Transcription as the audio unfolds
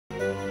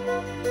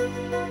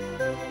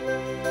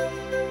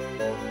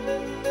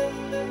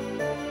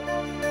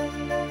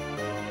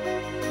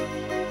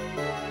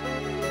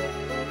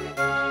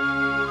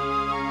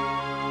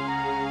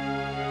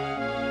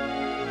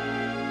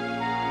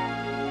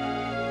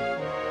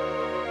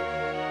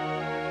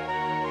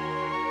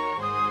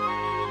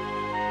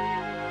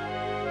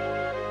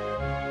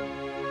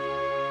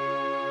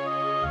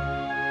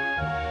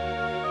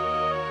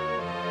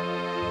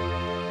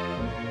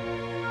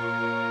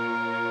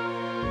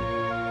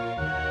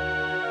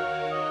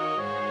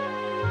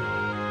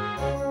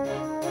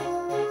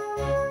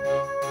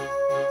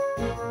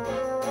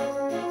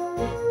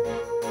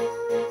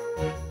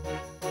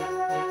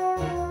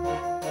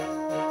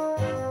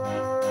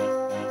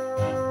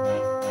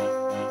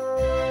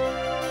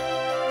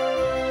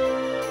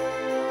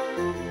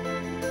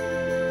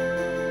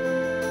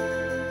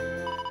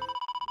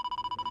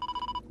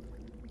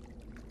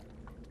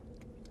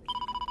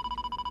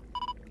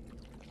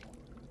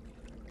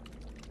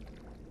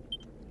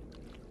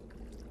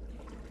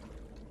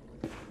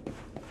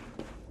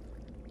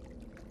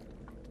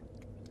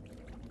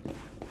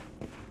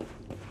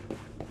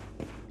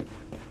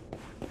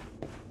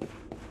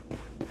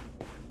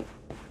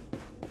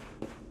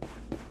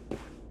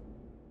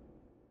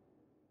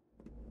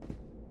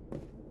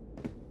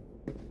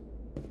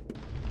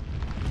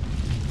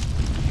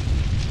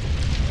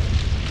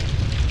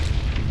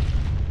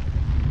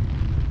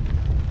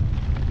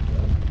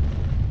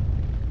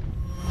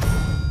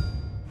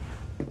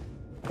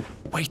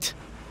Wait,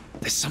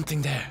 there's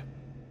something there.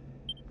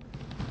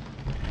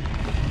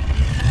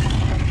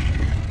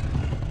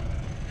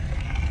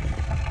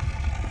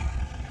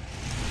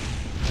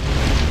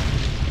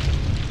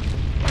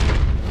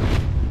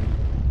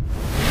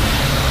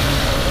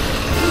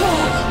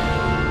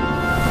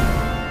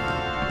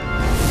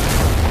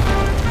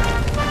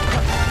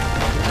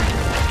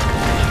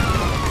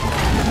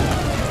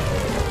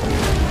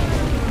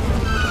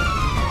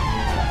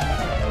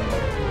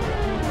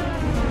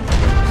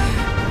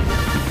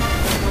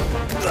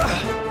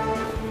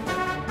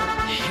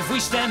 If we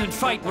stand and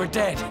fight, we're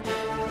dead.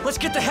 Let's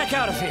get the heck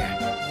out of here.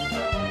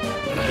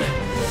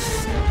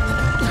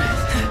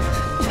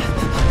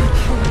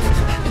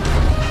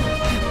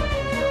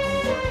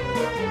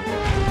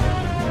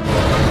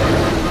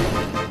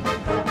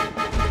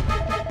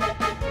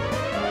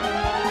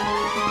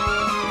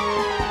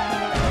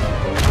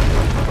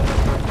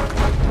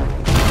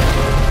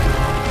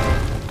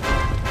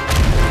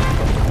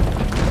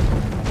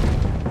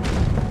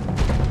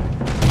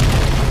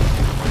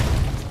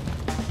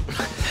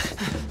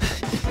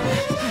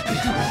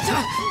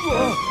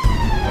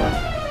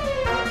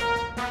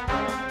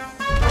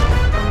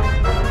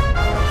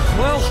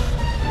 Well,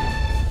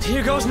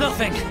 here goes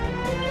nothing.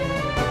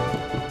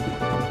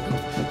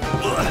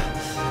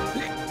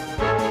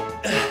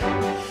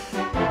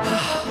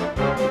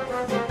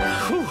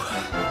 Whew.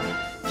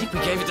 I think we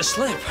gave it the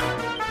slip.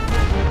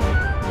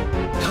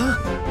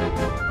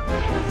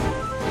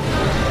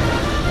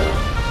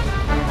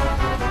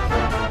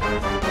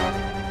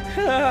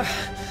 Huh?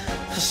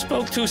 I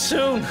spoke too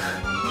soon.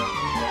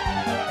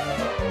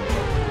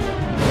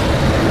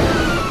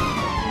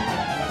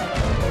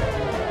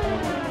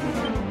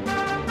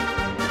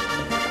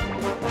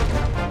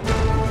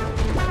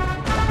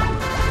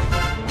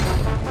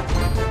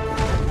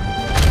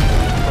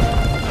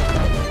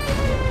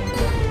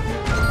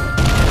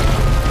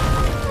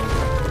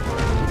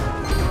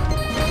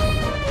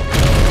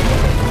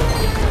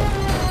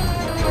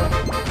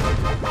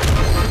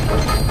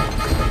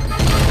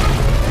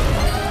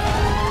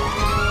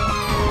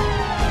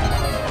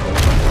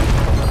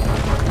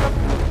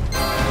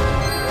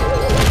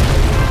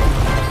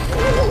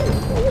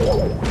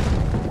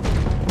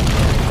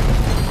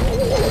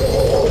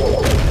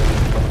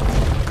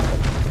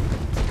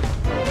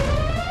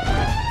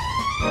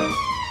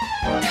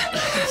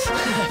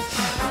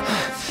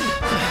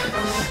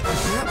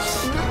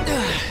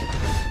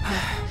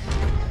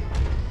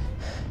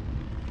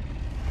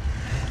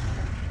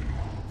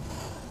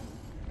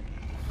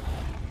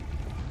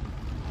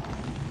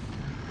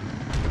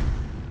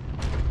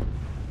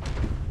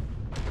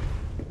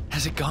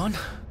 Has it gone?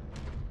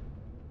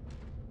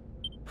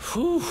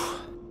 Whew.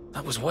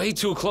 That was way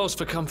too close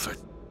for comfort.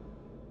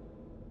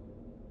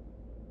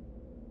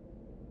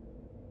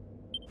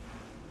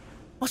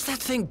 What's that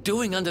thing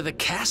doing under the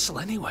castle,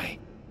 anyway?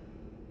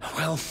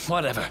 Well,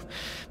 whatever.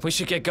 We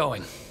should get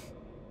going.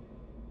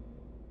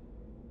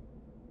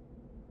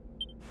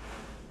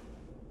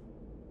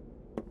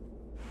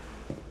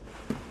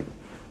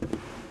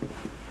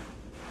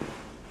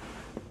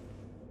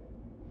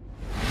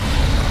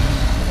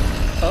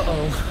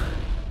 Uh-oh.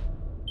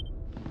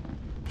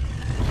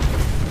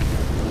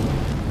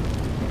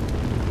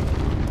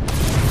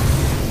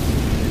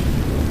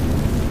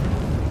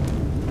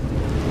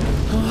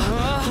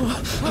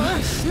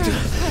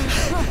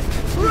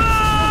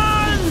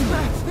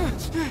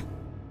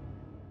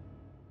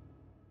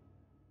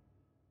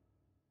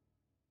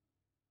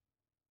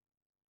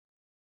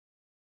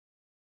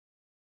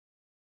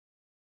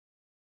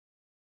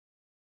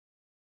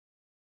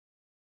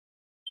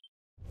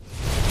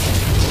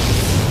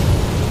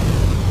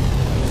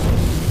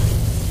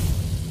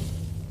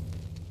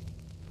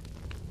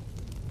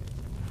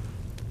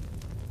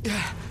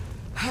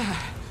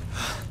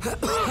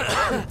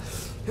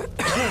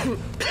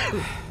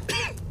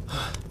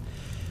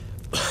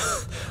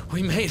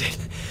 We made it.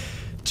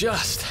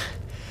 Just.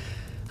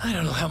 I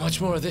don't know how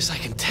much more of this I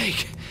can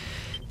take.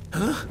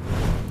 Huh?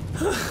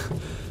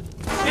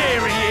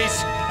 Here he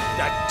is!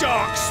 The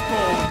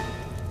Darkspawn!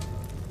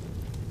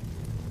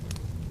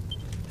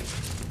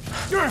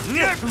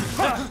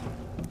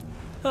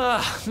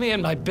 Ah, me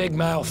and my big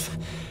mouth.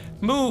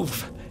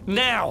 Move,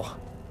 now!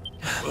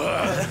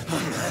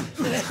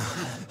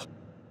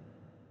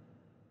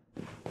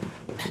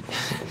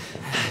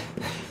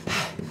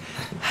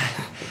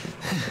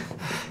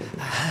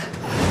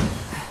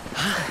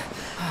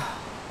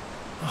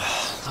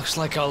 Looks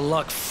like our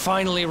luck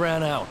finally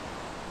ran out.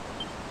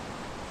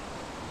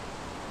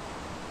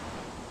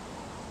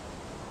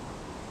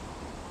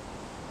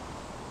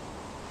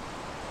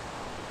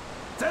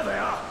 There they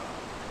are!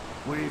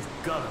 We've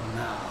got them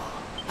now.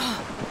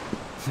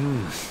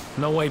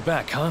 No way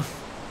back, huh?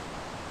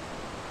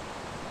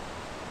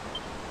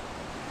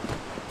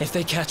 If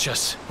they catch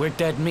us, we're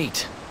dead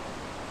meat.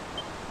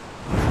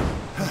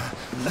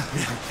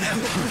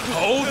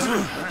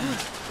 Hold!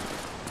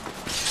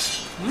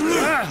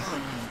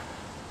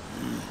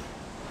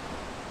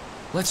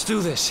 Let's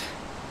do this.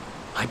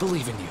 I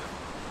believe in you.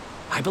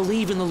 I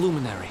believe in the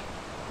Luminary.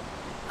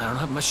 I don't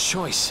have much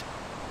choice.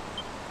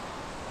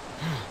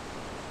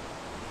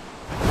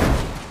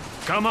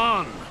 Come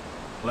on!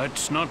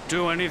 Let's not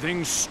do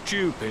anything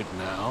stupid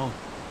now.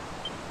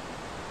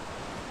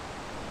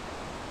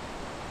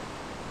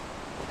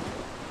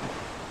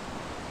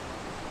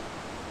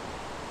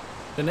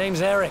 The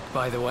name's Eric,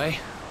 by the way.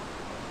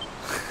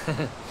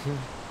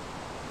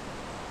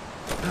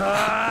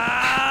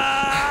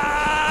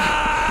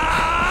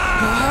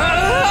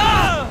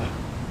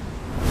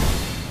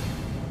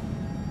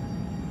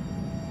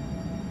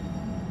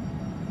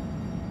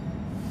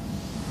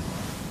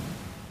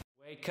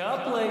 Wake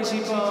up, lazy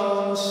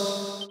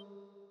bones.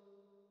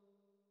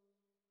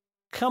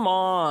 Come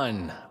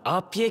on,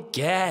 up you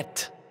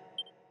get.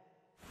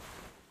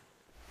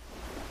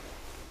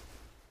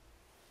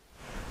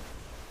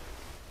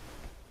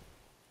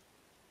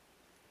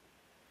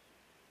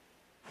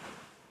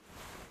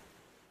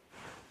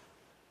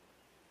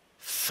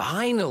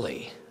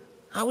 Finally.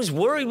 I was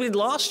worried we'd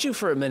lost you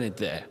for a minute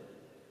there.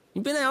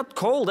 You've been out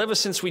cold ever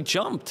since we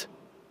jumped.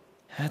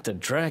 Had to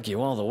drag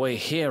you all the way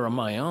here on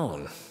my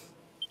own.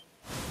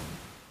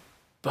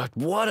 But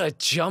what a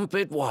jump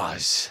it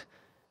was.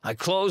 I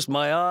closed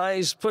my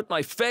eyes, put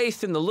my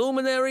faith in the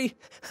luminary,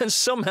 and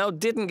somehow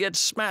didn't get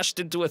smashed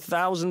into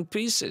 1,000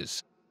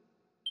 pieces.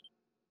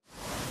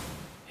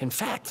 In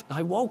fact,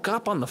 I woke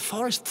up on the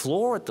forest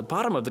floor at the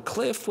bottom of the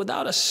cliff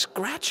without a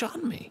scratch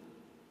on me.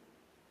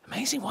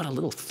 Amazing what a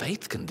little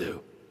faith can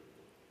do.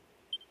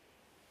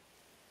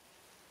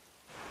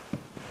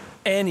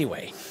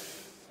 Anyway,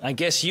 I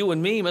guess you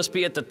and me must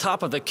be at the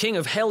top of the King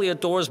of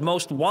Heliodor's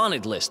most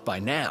wanted list by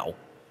now.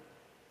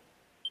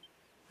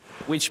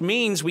 Which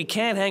means we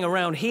can't hang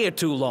around here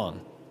too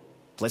long.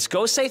 Let's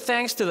go say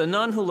thanks to the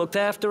nun who looked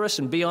after us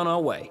and be on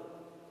our way.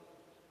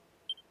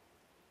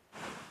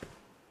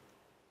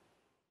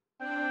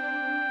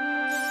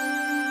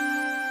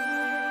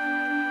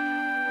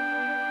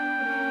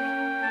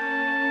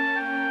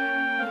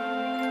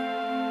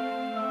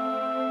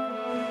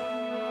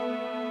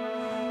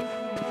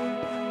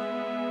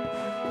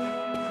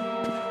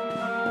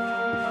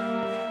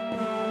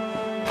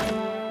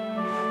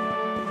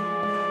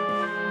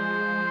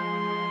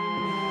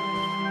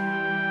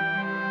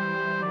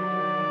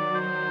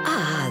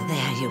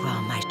 There you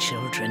are, my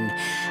children.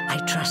 I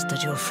trust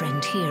that your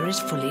friend here is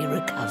fully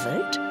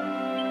recovered.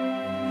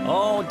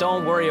 Oh,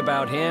 don't worry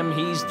about him.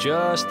 He's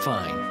just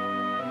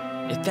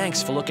fine.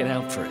 Thanks for looking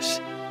out for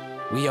us.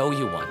 We owe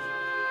you one.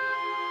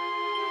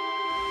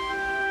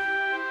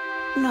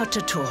 Not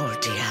at all,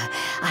 dear.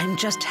 I'm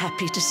just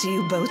happy to see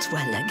you both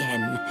well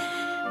again.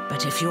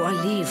 But if you are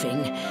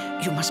leaving,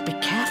 you must be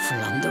careful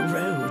on the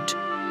road.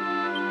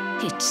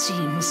 It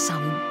seems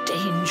some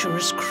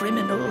dangerous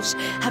criminals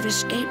have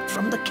escaped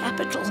from the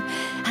capital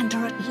and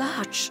are at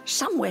large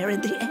somewhere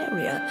in the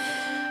area.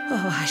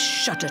 Oh, I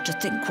shudder to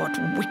think what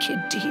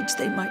wicked deeds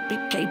they might be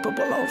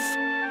capable of.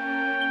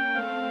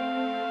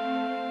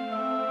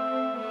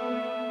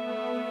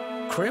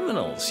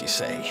 Criminals, you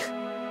say?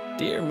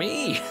 Dear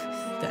me,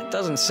 that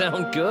doesn't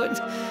sound good.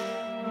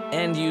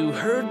 And you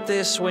heard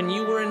this when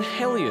you were in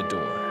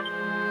Heliodor?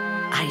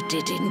 I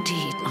did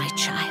indeed, my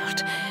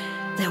child.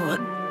 There were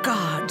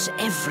guards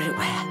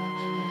everywhere.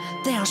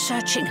 They are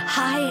searching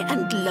high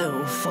and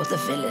low for the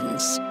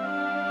villains.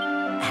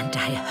 And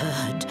I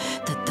heard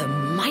that the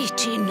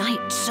mighty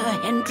knight Sir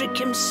Hendrik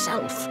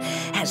himself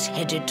has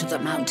headed to the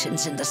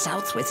mountains in the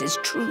south with his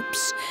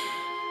troops.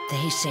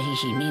 They say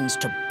he means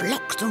to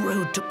block the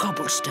road to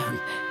Cobblestone,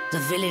 the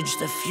village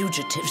the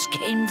fugitives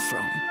came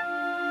from.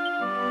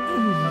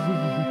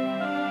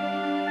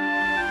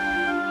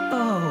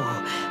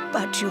 Oh,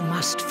 but you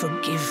must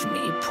forgive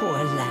me,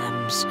 poor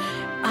lambs.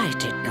 I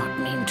did not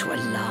mean to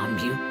alarm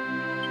you.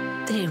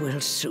 They will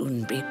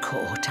soon be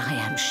caught, I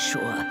am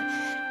sure.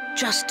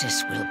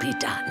 Justice will be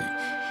done.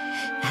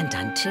 And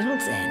until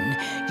then,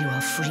 you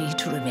are free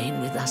to remain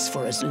with us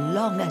for as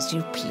long as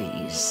you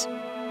please.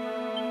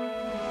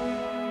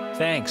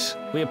 Thanks.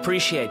 We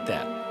appreciate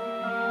that.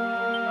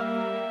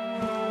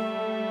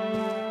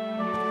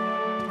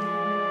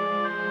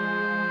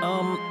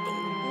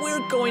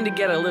 We're going to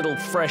get a little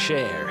fresh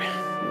air.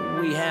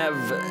 We have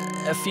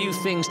a few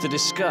things to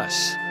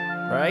discuss,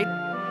 right?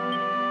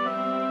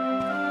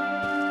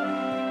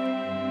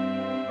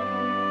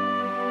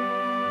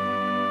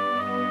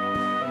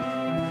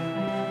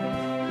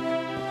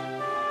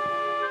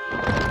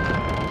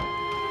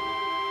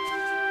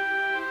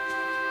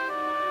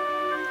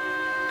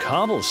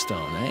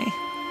 Cobblestone, eh?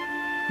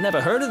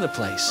 Never heard of the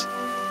place.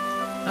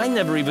 I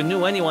never even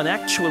knew anyone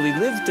actually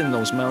lived in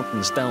those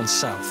mountains down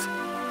south.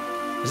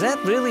 Is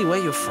that really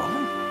where you're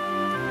from?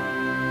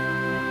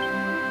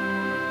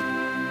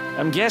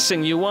 I'm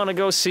guessing you want to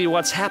go see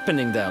what's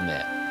happening down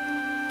there.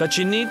 But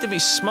you need to be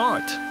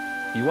smart.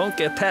 You won't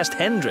get past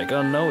Hendrik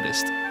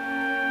unnoticed.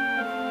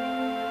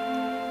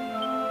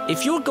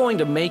 If you're going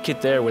to make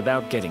it there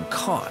without getting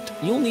caught,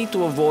 you'll need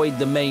to avoid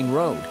the main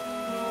road.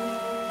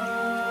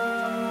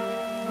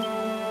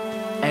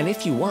 And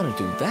if you want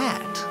to do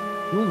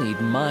that, you'll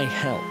need my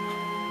help.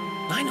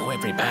 I know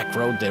every back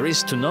road there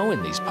is to know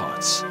in these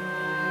parts.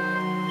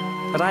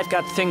 But I've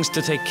got things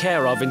to take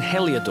care of in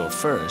Heliodor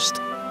first.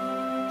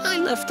 I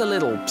left a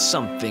little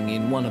something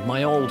in one of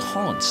my old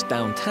haunts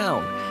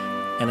downtown,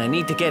 and I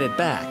need to get it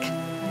back.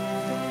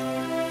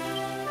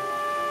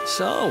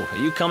 So, are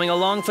you coming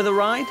along for the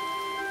ride?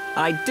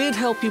 I did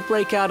help you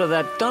break out of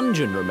that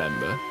dungeon,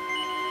 remember?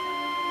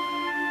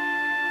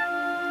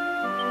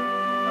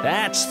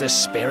 That's the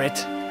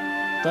spirit.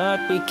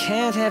 But we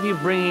can't have you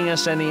bringing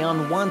us any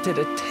unwanted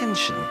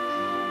attention.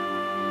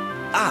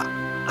 Ah,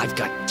 I've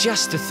got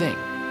just the thing.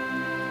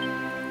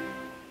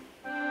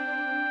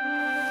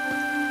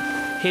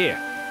 Here,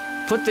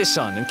 put this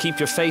on and keep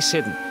your face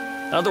hidden.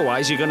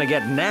 Otherwise, you're gonna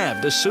get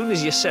nabbed as soon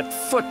as you set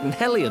foot in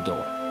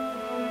Heliodor.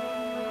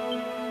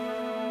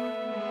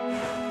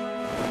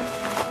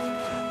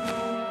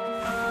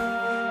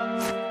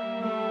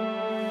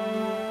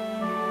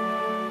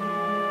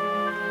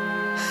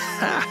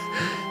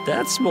 Ha!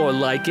 That's more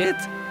like it.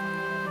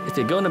 If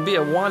you're gonna be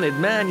a wanted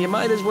man, you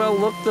might as well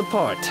look the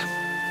part.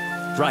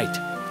 Right.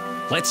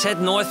 Let's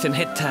head north and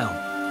hit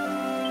town.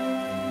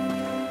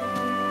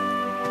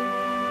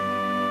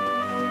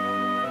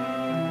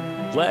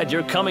 Glad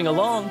you're coming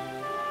along.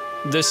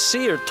 The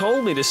seer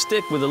told me to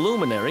stick with the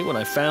luminary when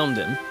I found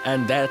him,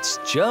 and that's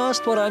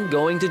just what I'm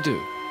going to do.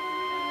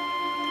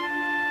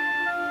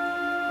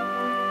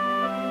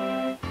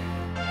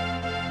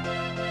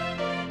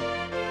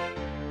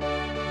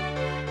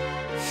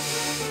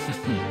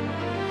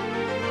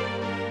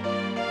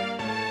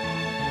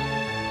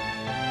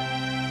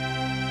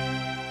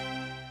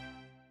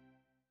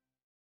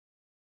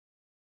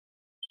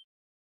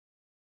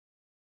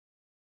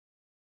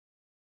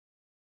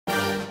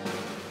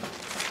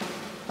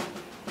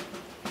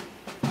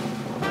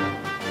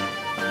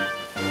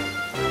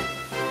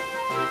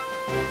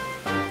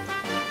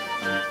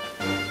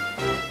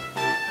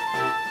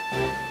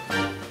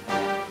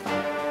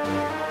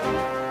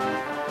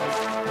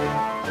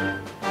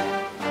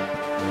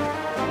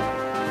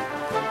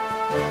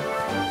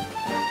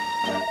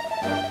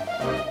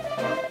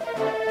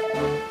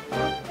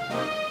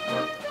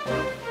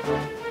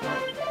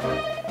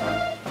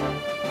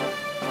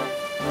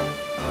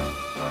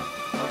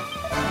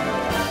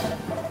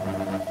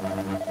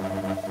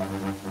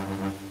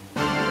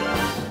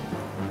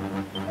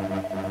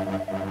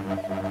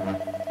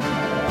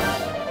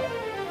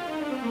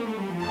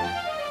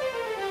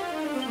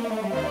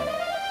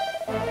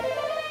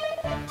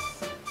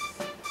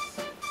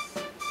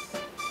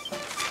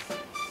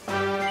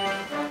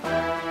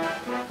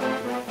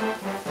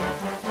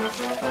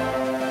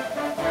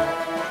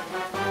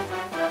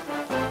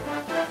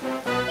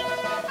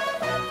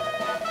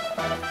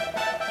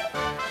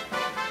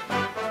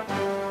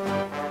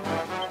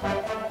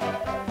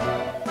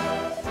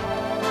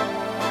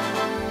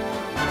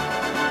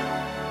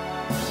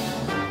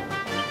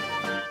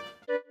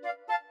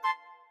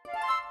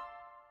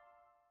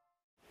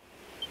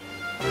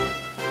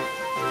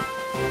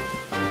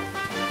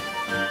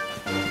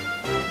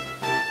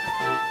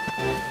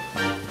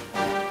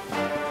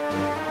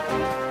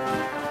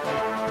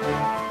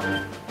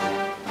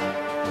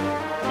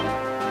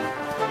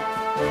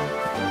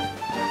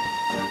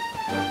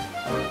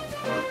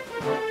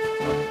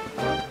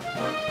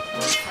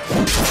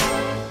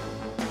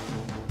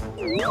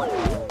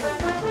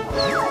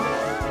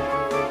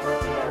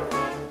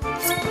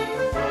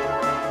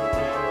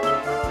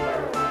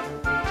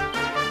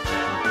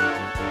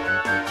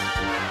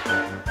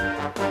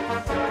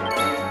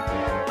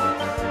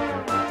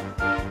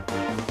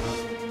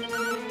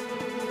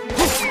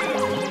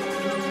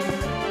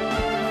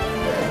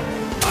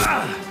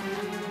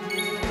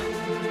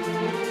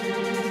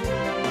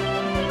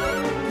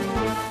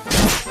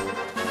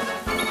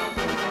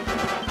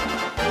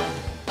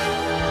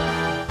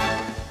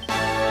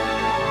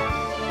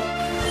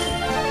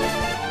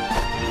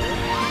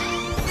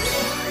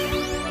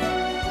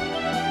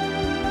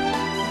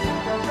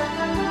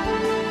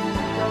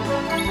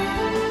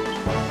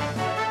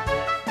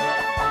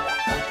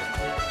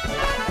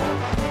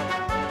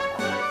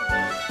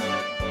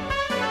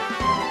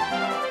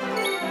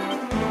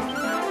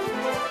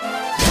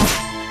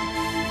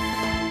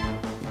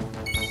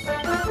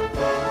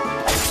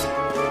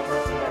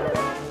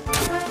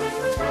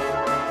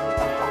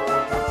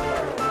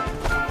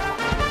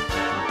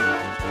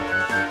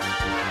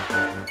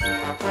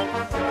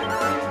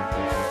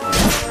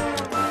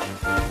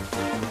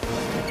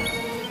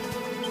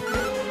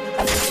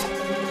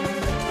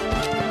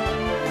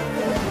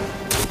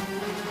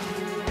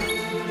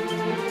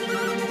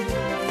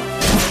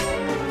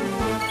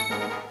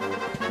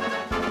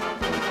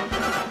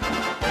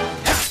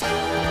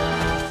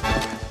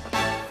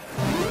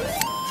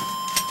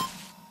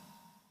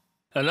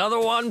 Another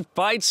one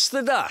bites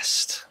the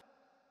dust.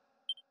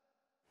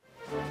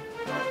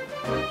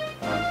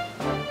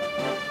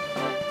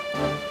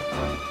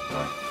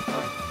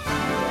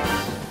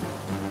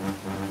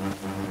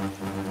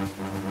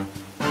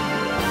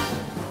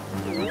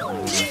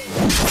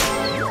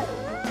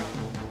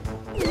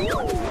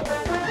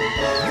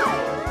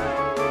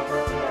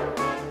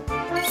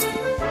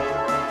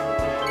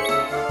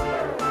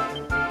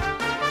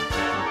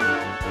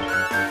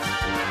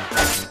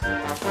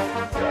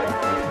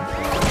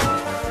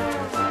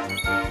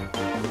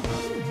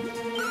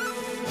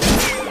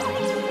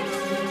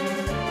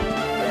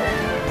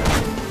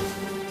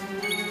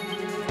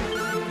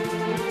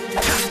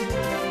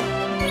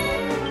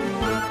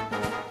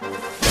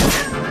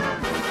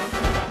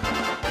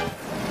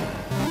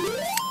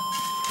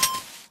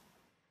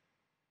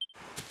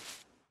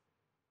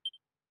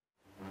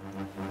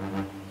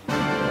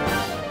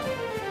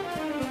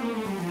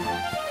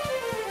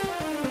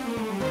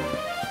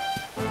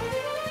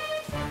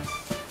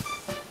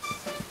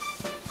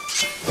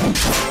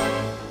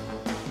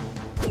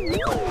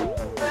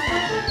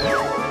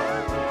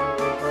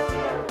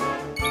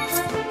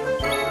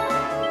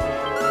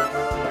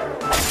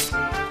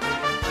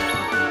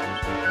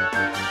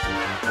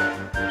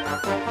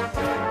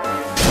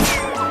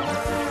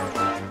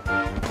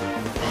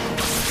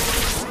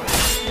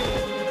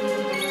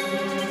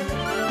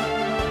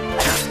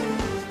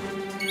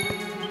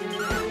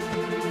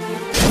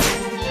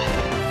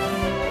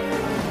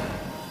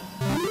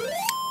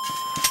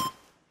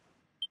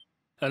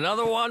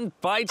 Another one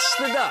bites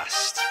the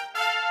dust.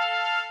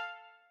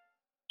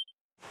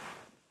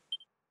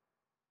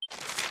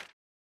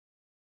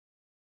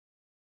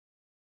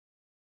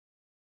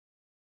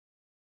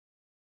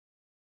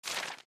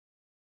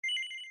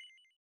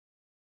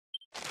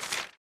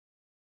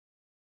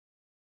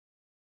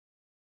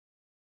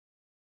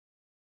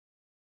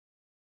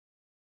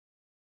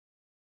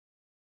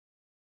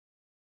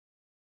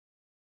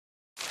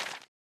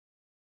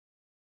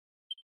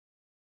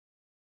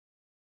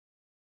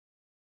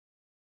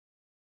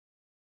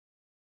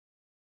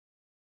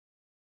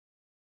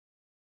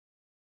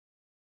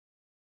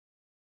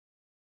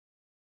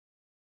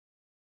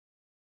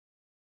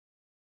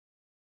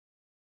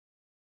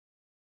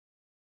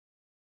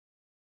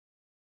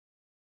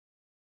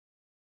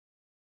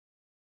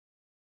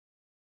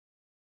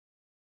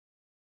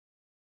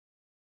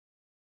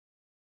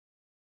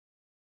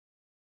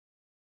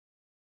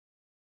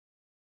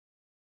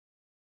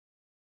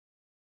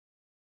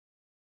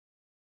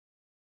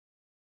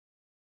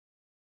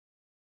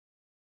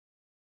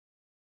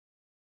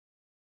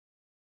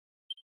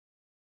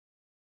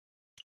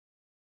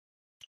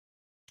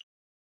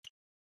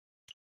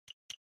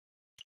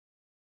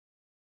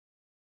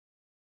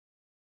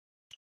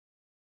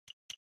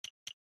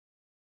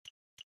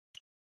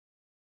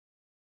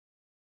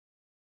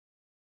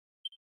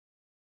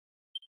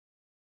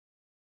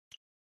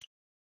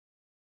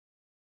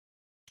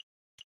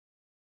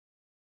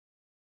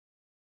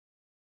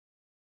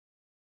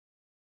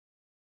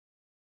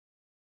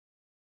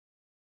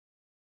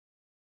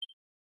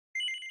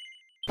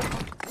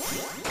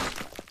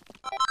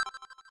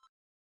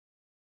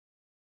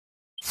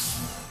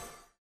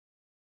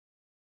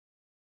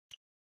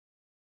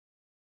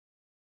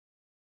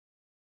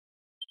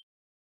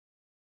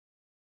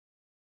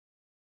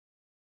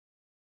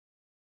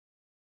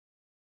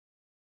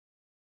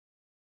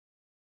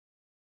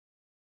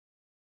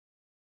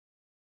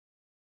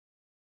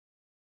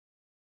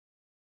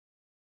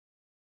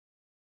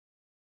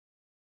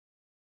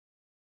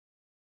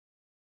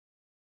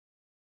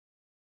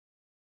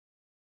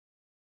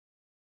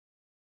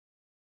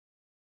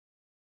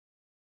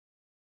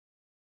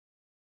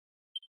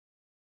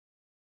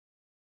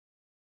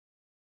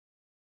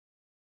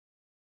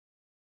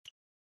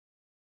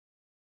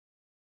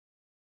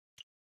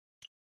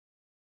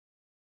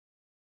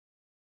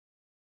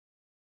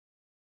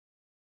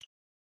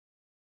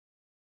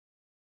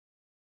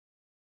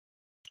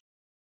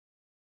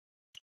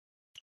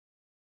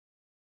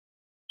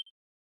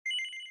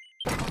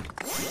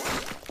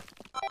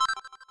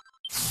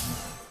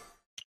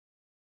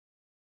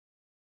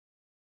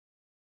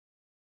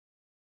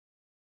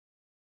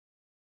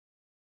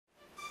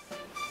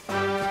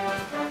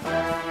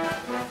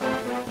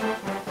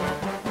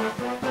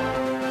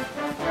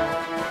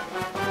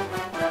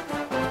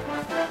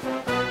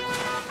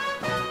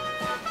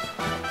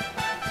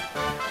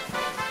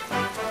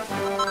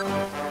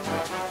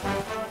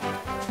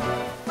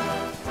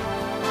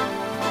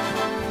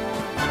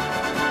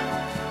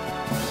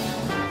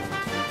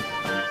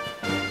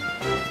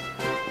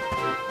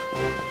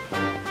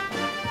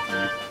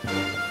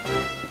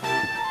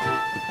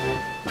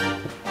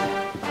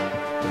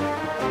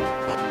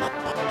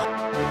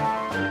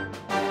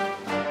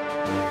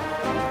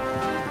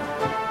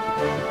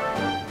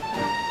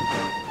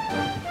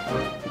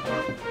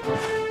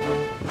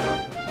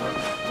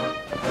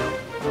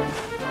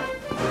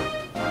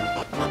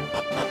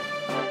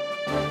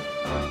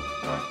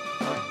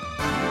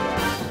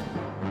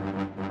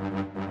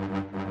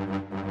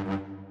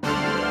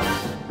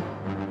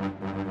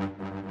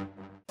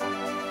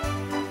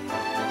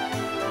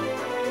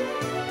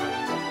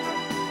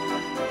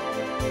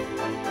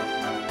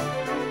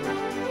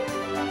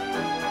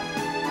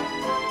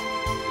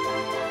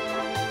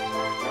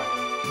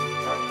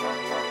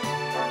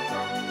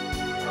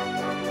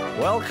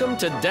 Welcome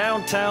to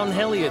downtown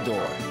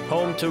Heliodor,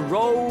 home to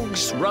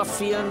rogues,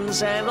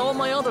 ruffians, and all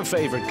my other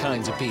favorite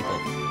kinds of people.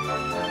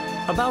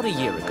 About a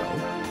year ago,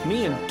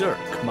 me and Dirk,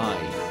 my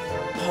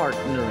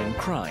partner in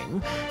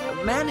crime,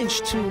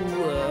 managed to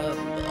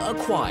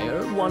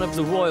acquire one of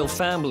the royal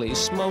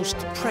family's most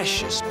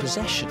precious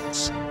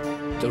possessions,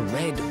 the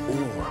Red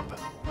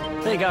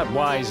Orb. They got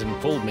wise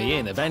and pulled me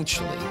in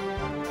eventually,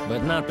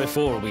 but not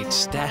before we'd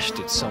stashed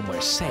it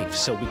somewhere safe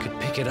so we could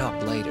pick it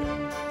up later.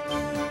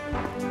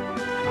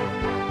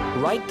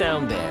 Right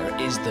down there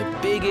is the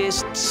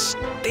biggest,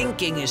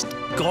 stinkingest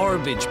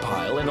garbage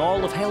pile in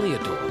all of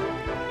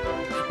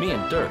Heliodor. Me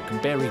and Dirk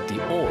buried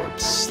the orb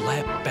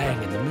slap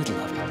bang in the middle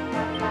of it.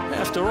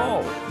 After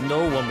all,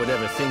 no one would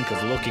ever think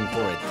of looking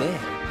for it there.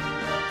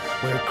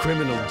 We're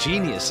criminal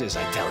geniuses,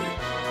 I tell you.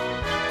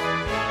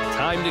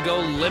 Time to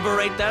go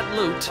liberate that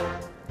loot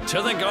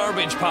to the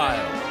garbage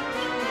pile.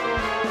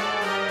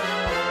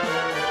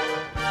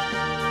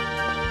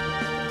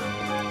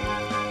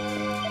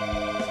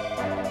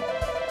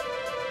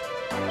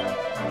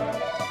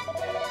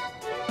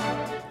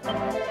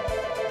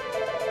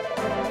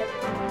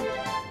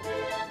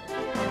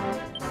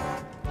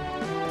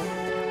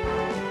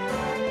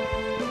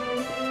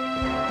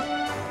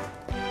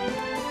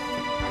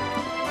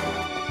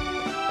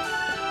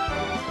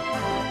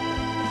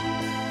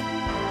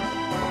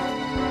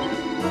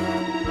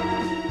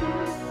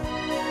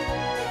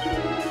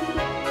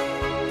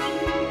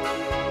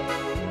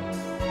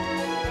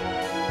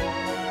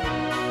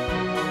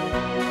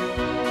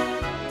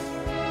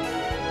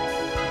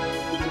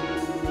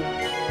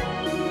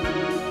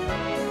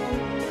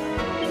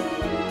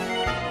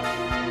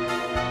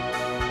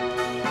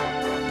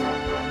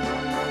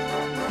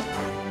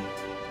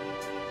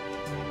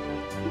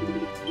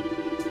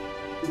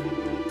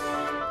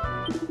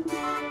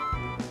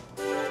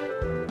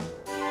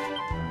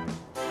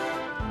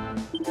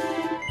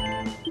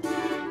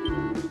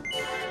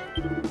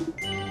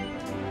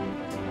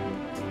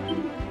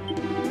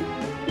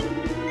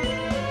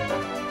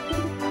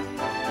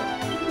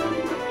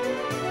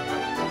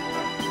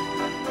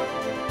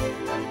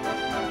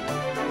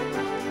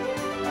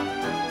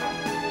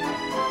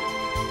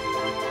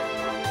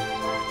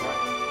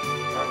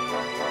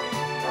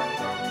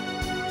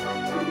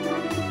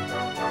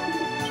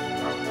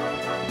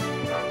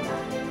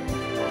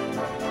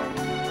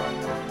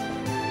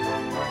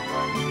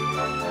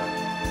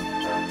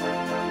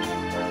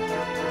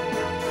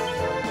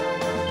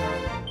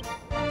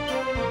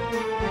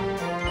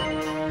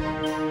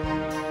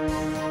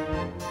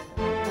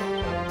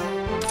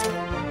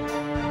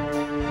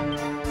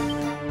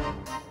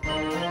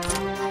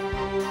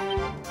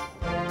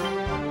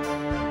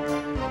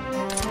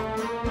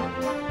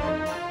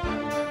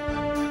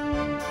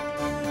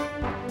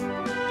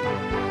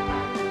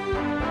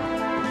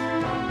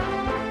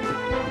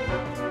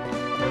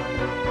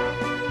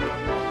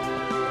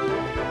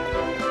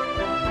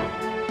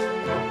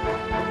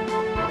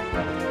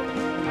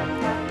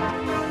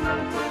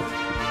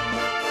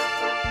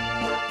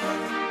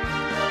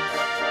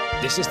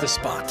 This is the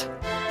spot.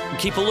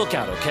 Keep a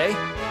lookout, okay?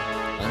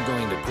 I'm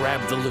going to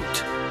grab the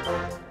loot.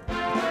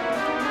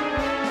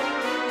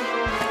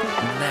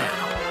 Now,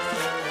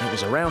 it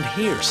was around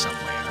here somewhere.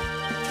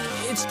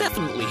 It's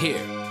definitely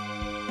here.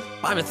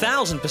 I'm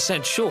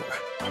 1,000% sure.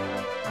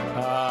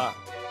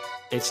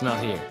 It's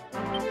not here.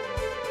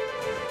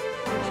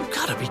 You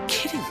gotta be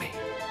kidding me.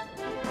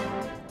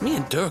 Me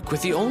and Dirk were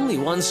the only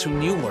ones who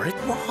knew where it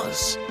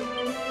was.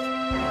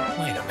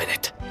 Wait a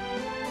minute.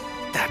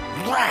 That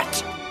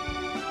rat!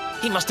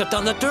 He must have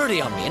done the dirty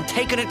on me and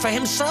taken it for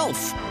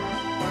himself.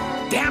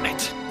 Damn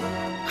it!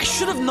 I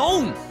should have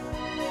known!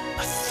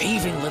 A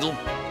thieving little...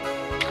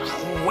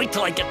 Wait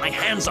till I get my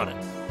hands on it.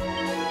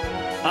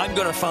 I'm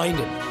gonna find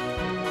him.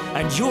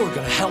 And you're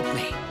gonna help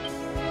me.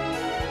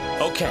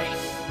 Okay.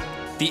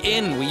 The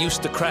inn we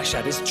used to crash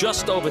at is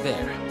just over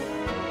there.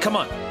 Come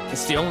on.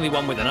 It's the only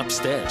one with an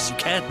upstairs. You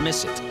can't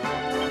miss it.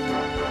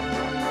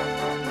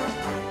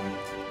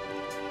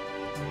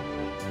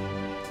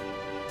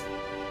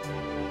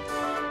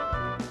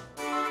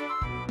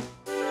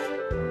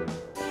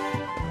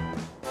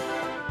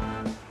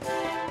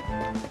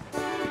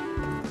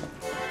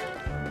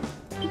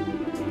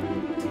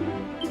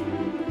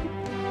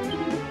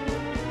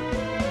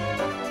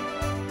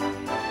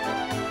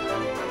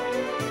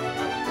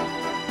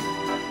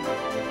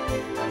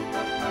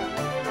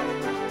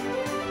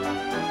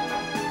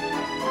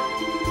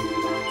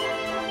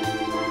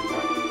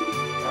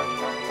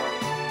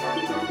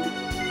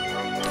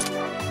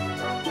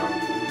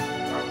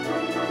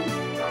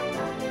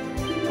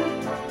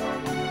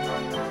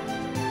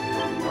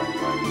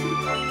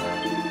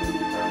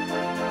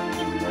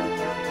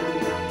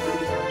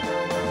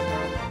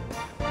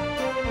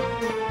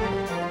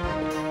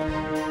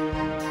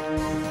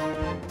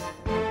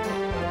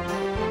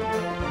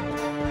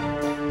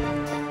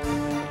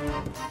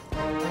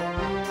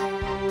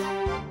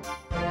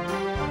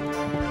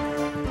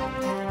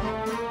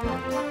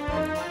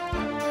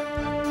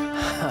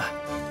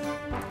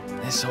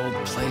 This old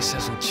place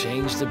hasn't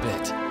changed a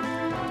bit.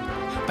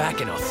 Back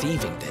in our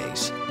thieving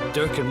days,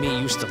 Dirk and me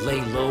used to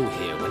lay low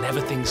here whenever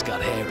things got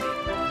hairy.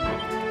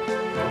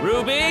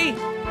 Ruby?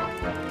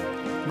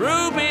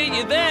 Ruby,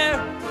 you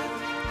there?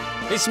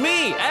 It's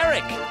me,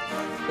 Eric.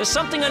 There's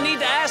something I need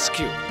to ask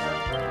you.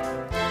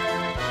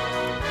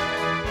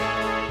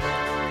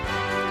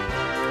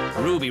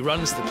 Ruby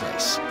runs the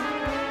place.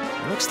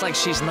 Looks like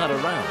she's not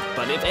around,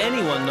 but if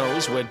anyone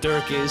knows where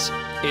Dirk is,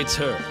 it's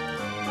her.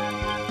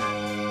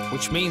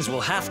 Which means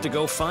we'll have to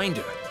go find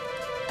her.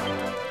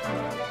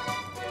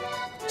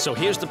 So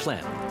here's the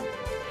plan.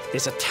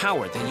 There's a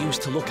tower they use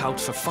to look out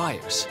for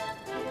fires.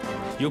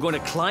 You're going to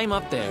climb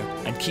up there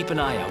and keep an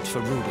eye out for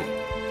Ruby.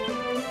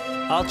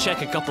 I'll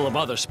check a couple of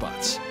other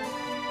spots.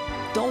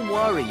 Don't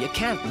worry, you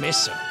can't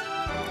miss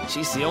her.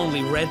 She's the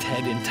only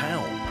redhead in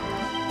town.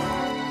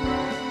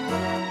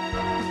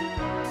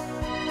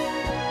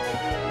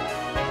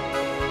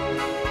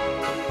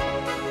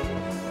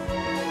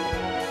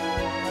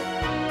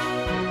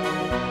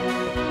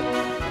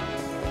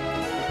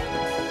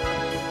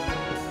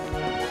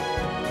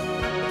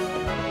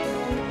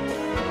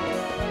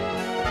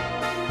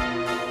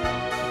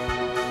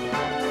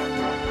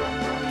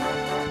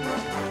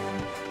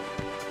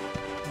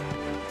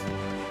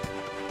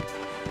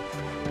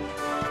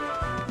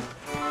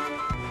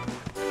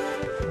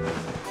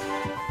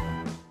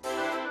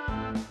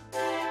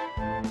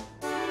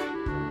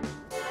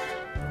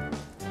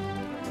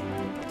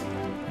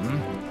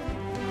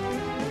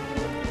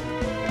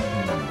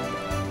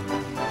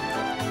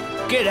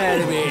 Get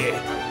out of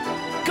here!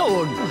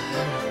 Go on!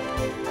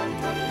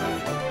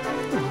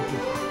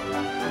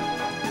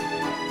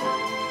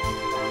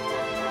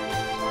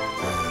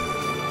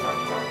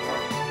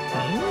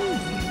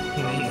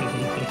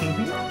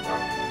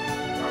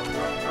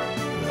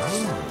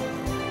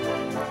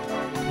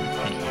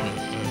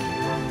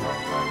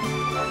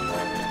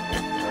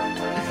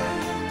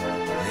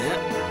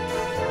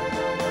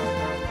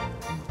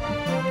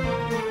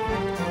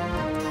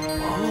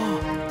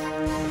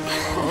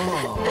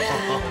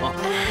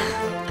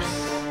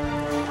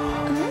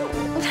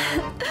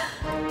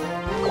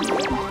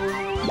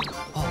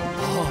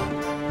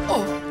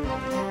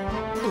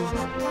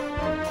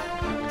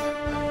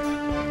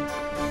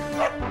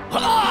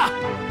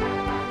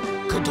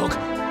 Good dog.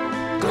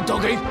 Good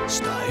doggy.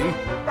 Stay.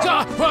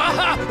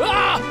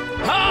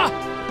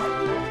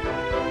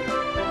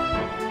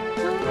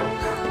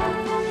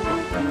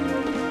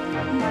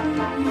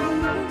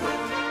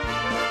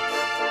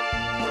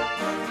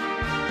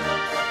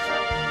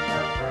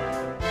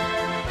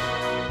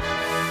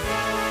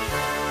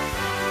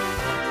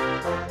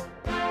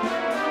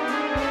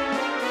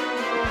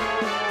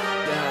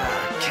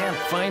 Can't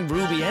find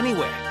Ruby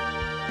anywhere.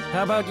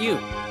 How about you?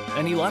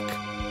 Any luck?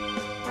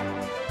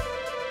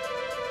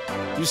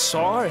 You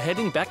saw her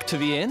heading back to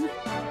the inn?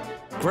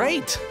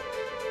 Great!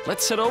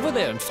 Let's head over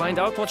there and find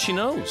out what she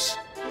knows.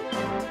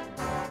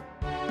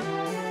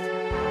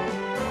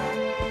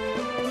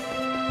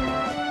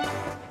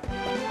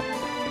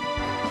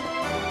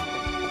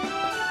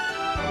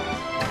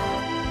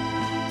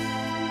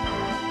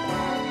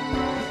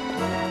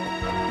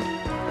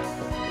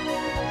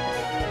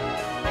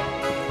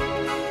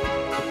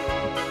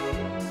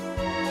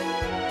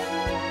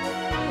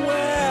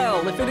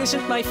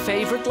 isn't my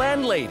favorite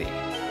landlady.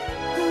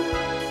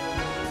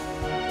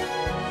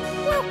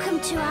 Welcome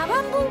to our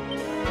humble...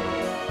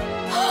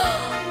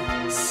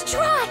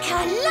 Strike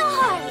a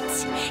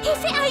light!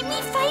 If it ain't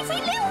me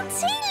favourite little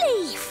tea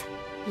leaf!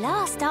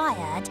 Last I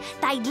heard,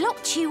 they'd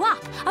locked you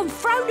up and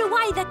thrown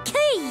away the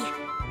key.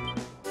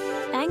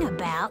 Hang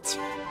about.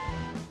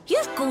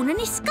 You've gone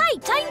and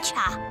escaped, ain't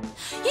ya?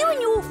 You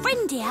and your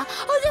friend here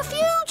are the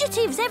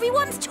fugitives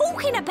everyone's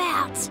talking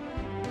about.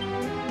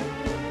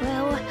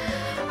 Well,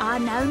 I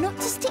know not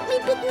to stick me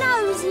big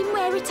nose in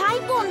where it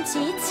ain't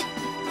wanted.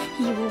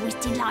 You always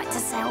delight to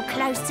sail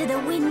close to the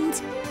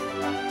wind.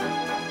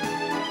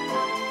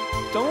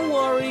 Don't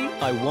worry,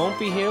 I won't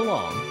be here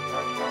long.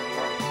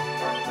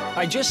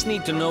 I just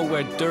need to know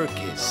where Dirk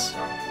is.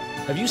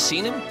 Have you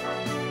seen him?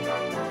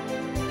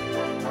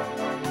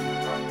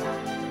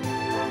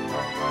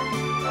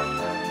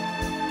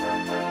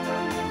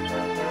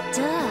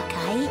 Dirk,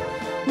 eh?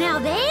 Now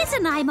there's a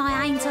name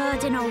I ain't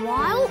heard in a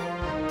while.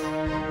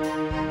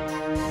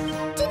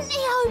 Didn't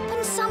he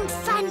open some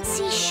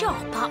fancy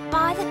shop up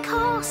by the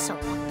castle?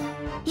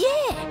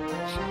 Yeah,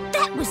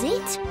 that was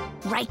it.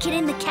 Raking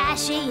in the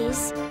cash he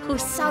is, or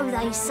so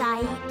they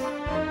say.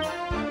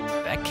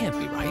 That can't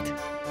be right.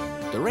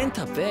 The rent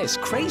up there is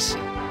crazy.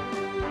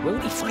 Where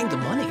would he find the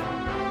money?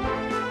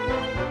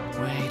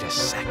 Wait a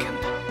second.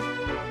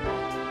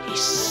 He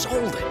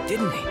sold it,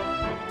 didn't he?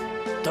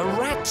 The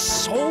rat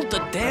sold the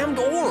damned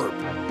orb.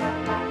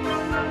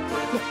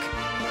 Look,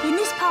 in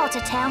this part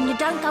of town, you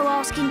don't go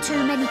asking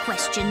too many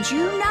questions.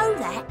 You know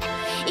that.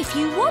 If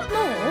you want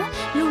more,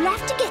 you'll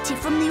have to get it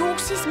from the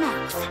horse's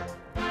mouth.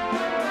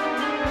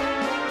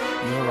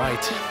 You're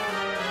right.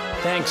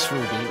 Thanks,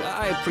 Ruby.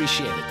 I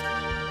appreciate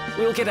it.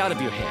 We'll get out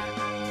of your hair.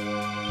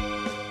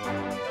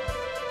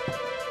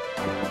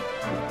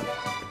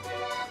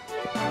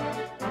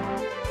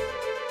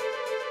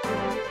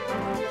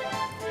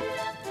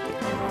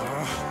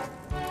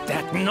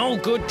 That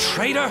no-good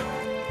traitor!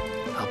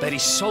 I'll bet he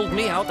sold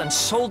me out and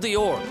sold the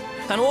orb.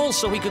 And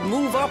also he could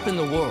move up in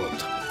the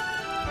world.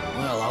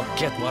 Well, I'll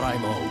get what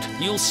I'm owed.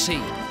 You'll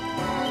see.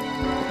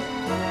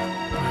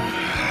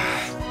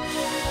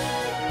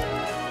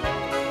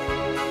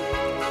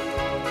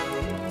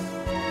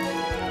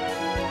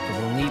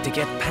 To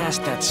get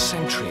past that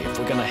sentry if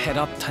we're gonna head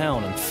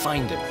uptown and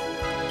find him.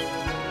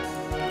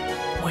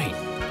 Wait,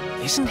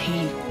 isn't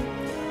he...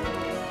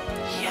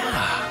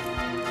 Yeah.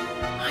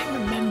 I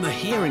remember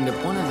hearing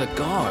that one of the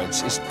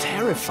guards is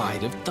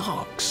terrified of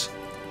dogs.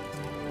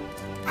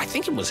 I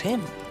think it was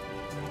him.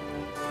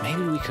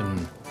 Maybe we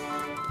can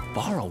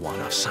borrow one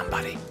of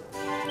somebody.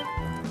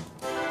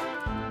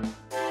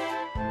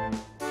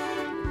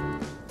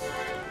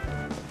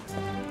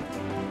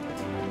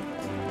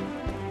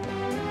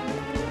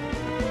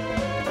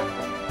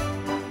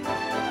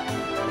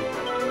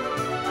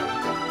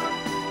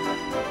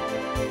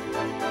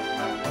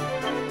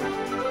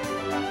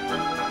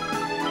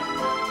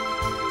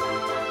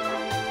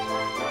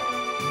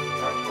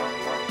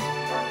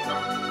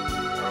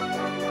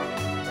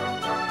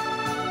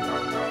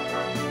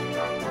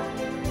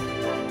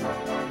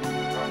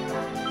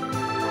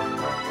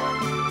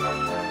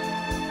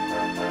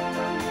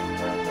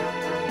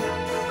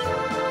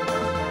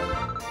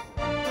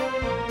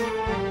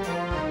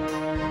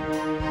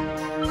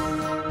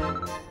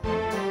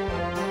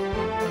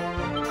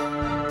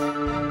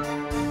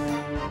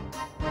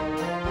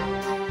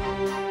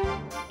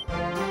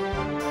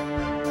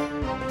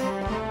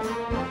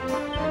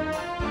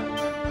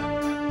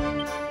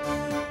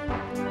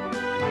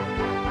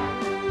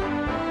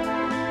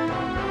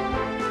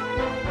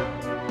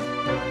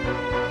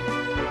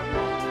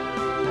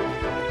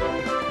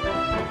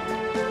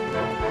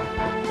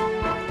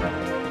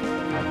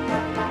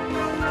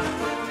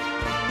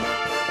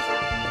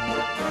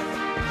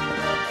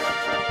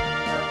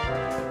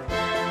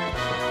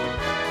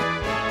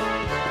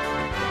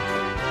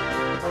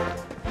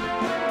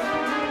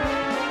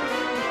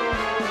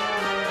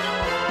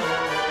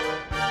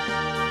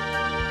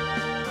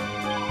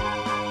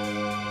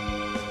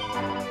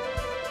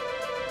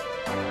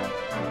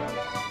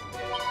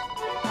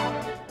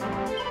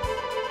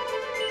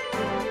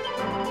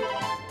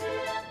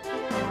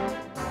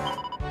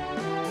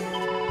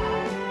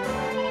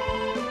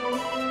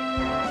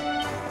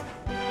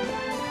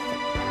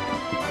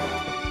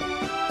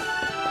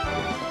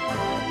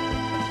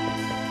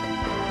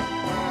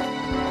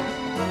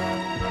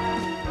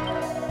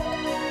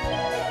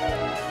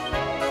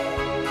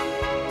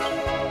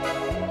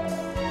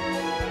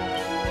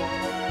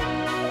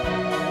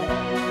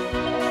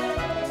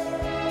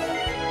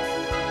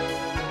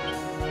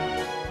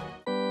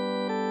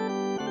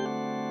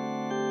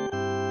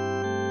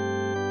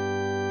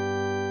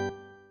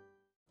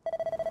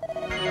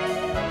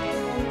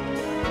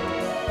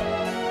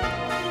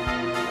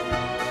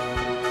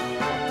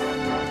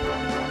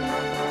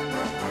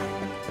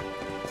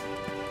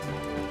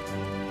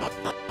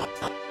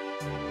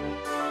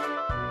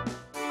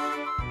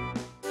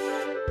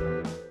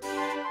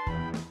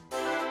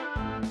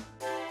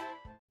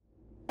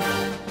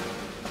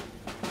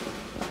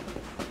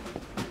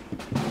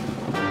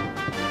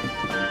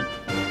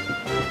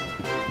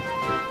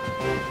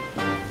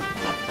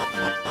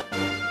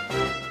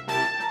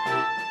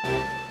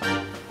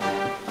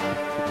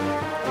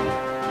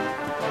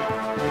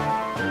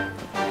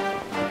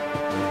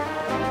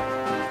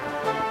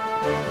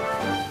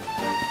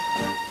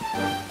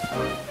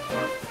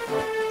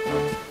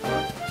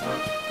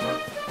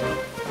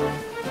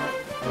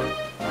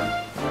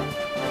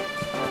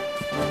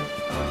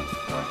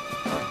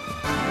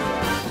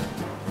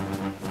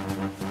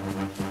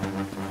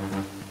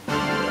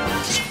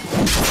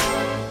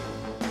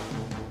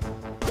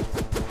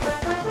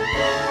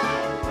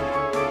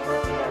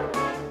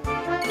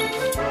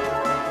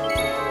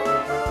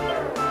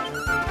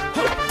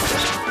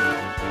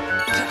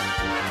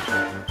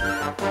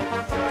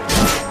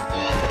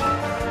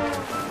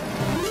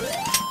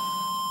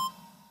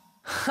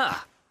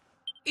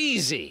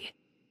 easy.